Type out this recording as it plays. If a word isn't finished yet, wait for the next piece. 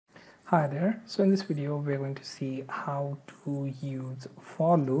Hi there. So in this video we're going to see how to use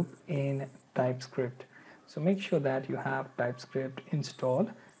for loop in TypeScript. So make sure that you have TypeScript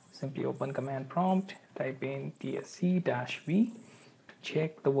installed. Simply open command prompt, type in tsc-v to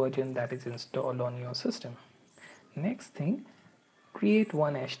check the version that is installed on your system. Next thing, create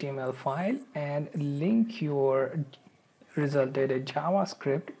one HTML file and link your resulted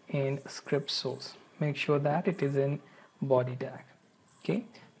JavaScript in script source. Make sure that it is in body tag. Okay,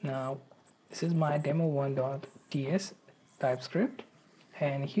 now this is my demo1.ts TypeScript,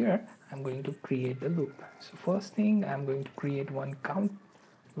 and here I'm going to create the loop. So first thing, I'm going to create one count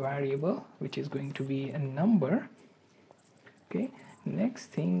variable which is going to be a number. Okay, next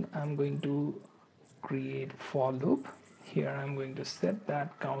thing, I'm going to create for loop. Here I'm going to set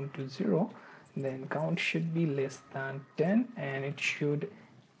that count to 0, then count should be less than 10 and it should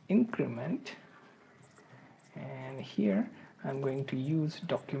increment, and here I'm going to use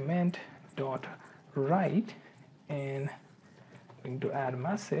document dot write and I'm going to add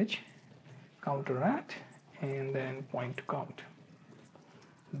message counter at and then point to count,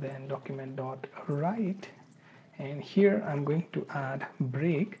 then document dot write, and here I'm going to add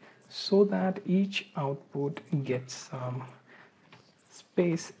break so that each output gets some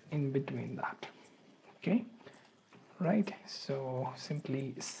space in between that. Okay, right, so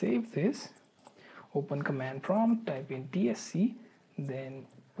simply save this, open command prompt, type in tsc, then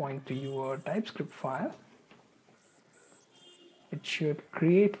point to your TypeScript file. It should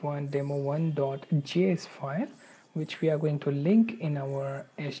create one demo1.js file which we are going to link in our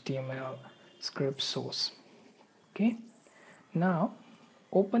HTML script source. Okay, now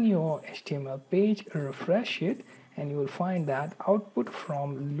open your HTML page, refresh it, and you will find that output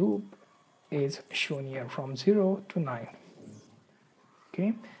from loop is shown here from 0 to 9.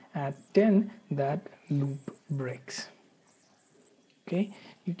 Okay, at 10 that loop breaks. Okay,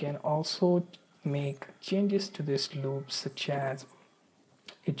 you can also make changes to this loop, such as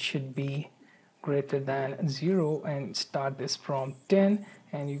it should be greater than 0 and start this from 10,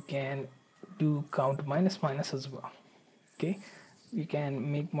 and you can do count minus minus as well. Okay, you can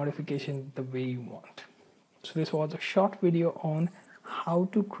make modification the way you want. So this was a short video on how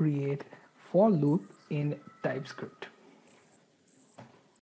to create for loop in TypeScript.